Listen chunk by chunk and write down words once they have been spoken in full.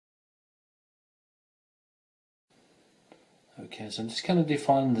Okay, so I'm just kind of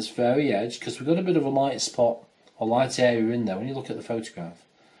defining this very edge because we've got a bit of a light spot or light area in there. When you look at the photograph,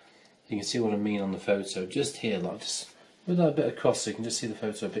 you can see what I mean on the photo. Just here, like, just move that a bit across so you can just see the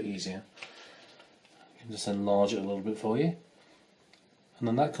photo a bit easier. I can just enlarge it a little bit for you. And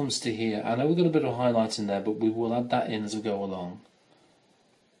then that comes to here. I know we've got a bit of highlight in there, but we will add that in as we go along.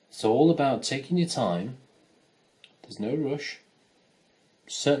 So all about taking your time. There's no rush.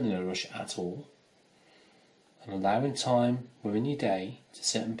 Certainly no rush at all. And allowing time within your day to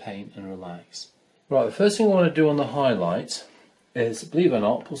sit and paint and relax. Right, the first thing I want to do on the highlight is, believe it or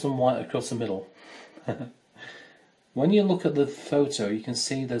not, put some white across the middle. When you look at the photo, you can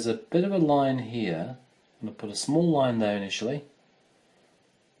see there's a bit of a line here. I'm going to put a small line there initially.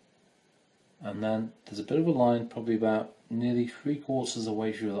 And then there's a bit of a line, probably about nearly 3/4 of the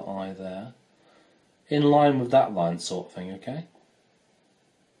way through the eye there. In line with that line sort of thing, okay?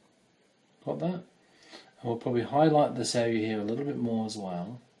 Got that? And we'll probably highlight this area here a little bit more as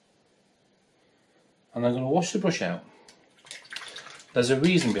well. And I'm going to wash the brush out. There's a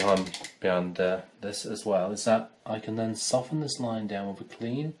reason behind this as well, is that I can then soften this line down with a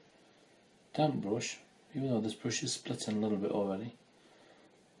clean, damp brush, even though this brush is splitting a little bit already.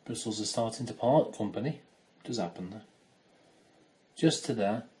 Bristles are starting to part company. What does happen there? Just to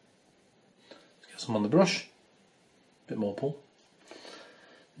there. Let's get some on the brush. A bit more pull.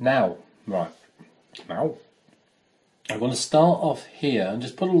 Now, right. Now, I'm going to start off here and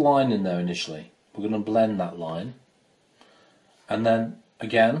just put a line in there initially. We're going to blend that line. And then,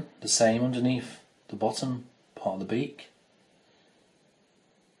 again, the same underneath the bottom part of the beak.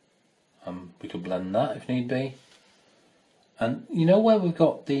 We could blend that if need be. And you know where we've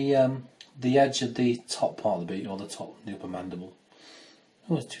got the edge of the top part of the beak, or the top, the upper mandible?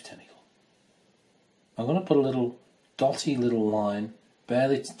 Oh, it's too technical. I'm going to put a little dotty little line,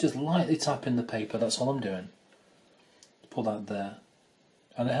 barely, just lightly tapping the paper, that's all I'm doing. Put that there.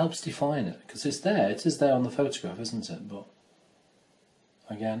 And it helps define it, because it's there, it is there on the photograph, isn't it? But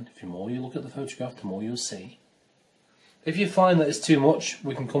again, the more you look at the photograph, the more you'll see. If you find that it's too much,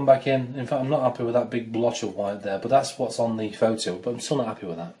 we can come back in. In fact, I'm not happy with that big blotch of white there, but that's what's on the photo, but I'm still not happy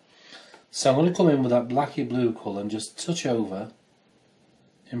with that. So I'm going to come in with that blacky blue colour and just touch over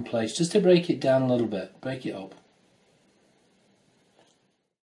in place, just to break it down a little bit, break it up.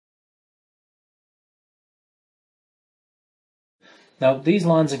 Now, these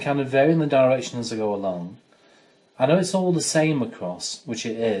lines are kind of vary in the direction as I go along. I know it's all the same across, which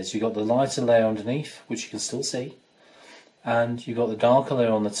it is. You've got the lighter layer underneath, which you can still see, and you've got the darker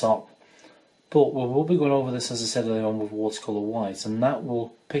layer on the top. But we will be going over this, as I said earlier on, with watercolour white, and that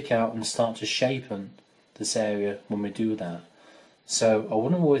will pick out and start to shapen this area when we do that. So I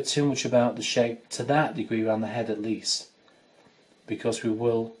wouldn't worry too much about the shape to that degree around the head at least, because we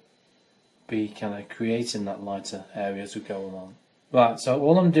will be kind of creating that lighter area as we go along. Right, so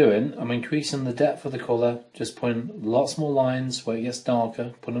all I'm doing, I'm increasing the depth of the colour, just putting lots more lines where it gets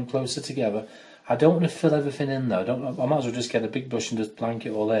darker, putting them closer together. I don't want to fill everything in though. I might as well just get a big brush and just blank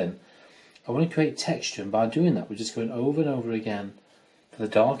it all in. I want to create texture, and by doing that we're just going over and over again for the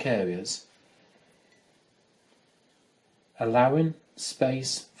dark areas, allowing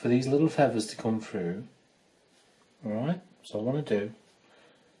space for these little feathers to come through. Alright, so I want to do.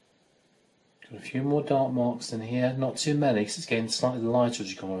 Got a few more dark marks in here, not too many because it's getting slightly lighter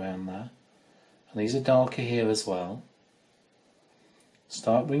as you come around there. And these are darker here as well.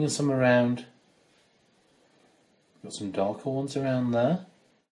 Start bringing some around. Got some darker ones around there.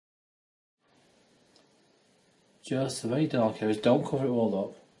 Just the very dark areas, don't cover it all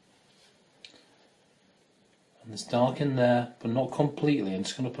up. And there's dark in there, but not completely. I'm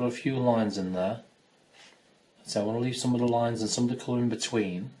just going to put a few lines in there. So I want to leave some of the lines and some of the colour in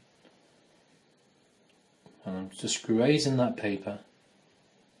between. And I'm just grazing that paper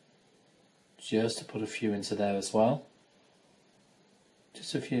just to put a few into there as well.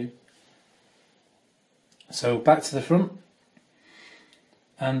 Just a few. So back to the front,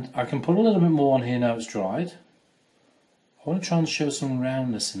 and I can put a little bit more on here now it's dried. I want to try and show some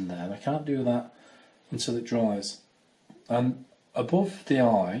roundness in there, and I can't do that until it dries. And above the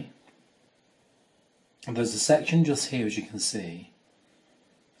eye, there's a section just here, as you can see.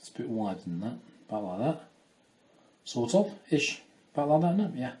 It's a bit wider than that, about like that. Sort of, ish, about like that,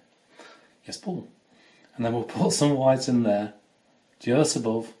 no? Yeah. Yes, Paul. And then we'll put some white in there, just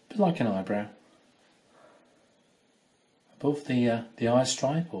above, a bit like an eyebrow. Above the eye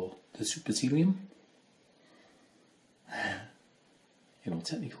stripe, or the supercilium. You're all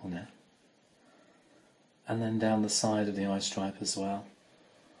technical now. And then down the side of the eye stripe as well.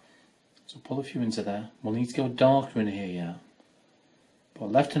 So pull a few into there. We'll need to go darker in here, yeah.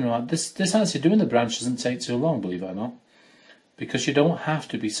 But left and right, this actually doing the branch doesn't take too long, believe it or not. because you don't have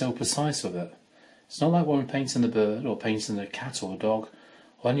to be so precise with it. It's not like when we're painting the bird or painting a cat or a dog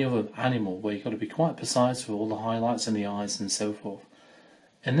or any other animal where you've got to be quite precise with all the highlights in the eyes and so forth.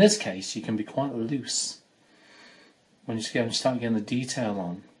 In this case, you can be quite loose when you start getting the detail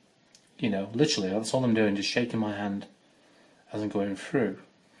on. You know, literally, that's all I'm doing, just shaking my hand as I'm going through.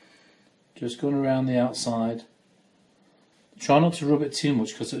 Just going around the outside. Try not to rub it too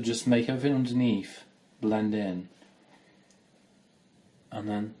much because it'll just make everything underneath blend in. And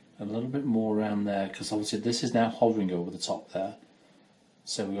then a little bit more around there, because obviously this is now hovering over the top there.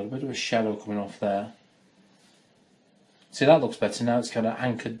 So we've got a bit of a shadow coming off there. See, that looks better now, it's kind of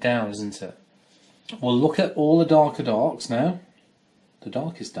anchored down, isn't it? We'll look at all the darker darks now. The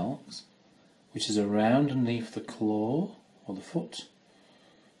darkest darks, which is around underneath the claw or the foot.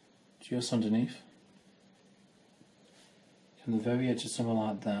 Just underneath. And the very edge of something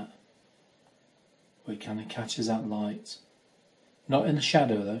like that, where it kind of catches that light. Not in the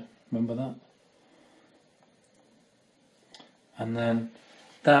shadow though, remember that? And then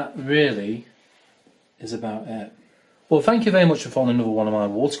that really is about it. Well, thank you very much for following another one of my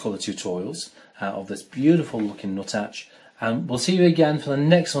watercolour tutorials of this beautiful looking nuthatch. And we'll see you again for the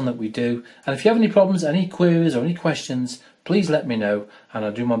next one that we do. And if you have any problems, any queries or any questions, please let me know and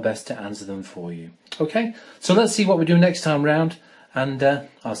I'll do my best to answer them for you. Okay, so let's see what we do next time round, and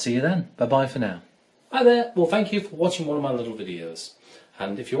I'll see you then. Bye bye for now. Hi there, well thank you for watching one of my little videos.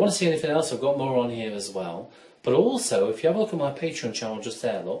 And if you want to see anything else, I've got more on here as well. But also, if you have a look at my Patreon channel just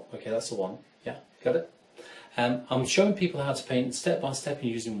there, look, okay, that's the one. Yeah, got it? I'm showing people how to paint step by step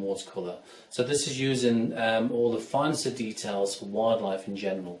using watercolour. So this is using all the finest of details for wildlife in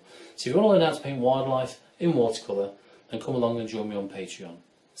general. So if you want to learn how to paint wildlife in watercolour, then come along and join me on Patreon.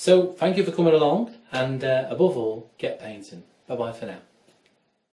 So thank you for coming along, and above all, get painting. Bye bye for now.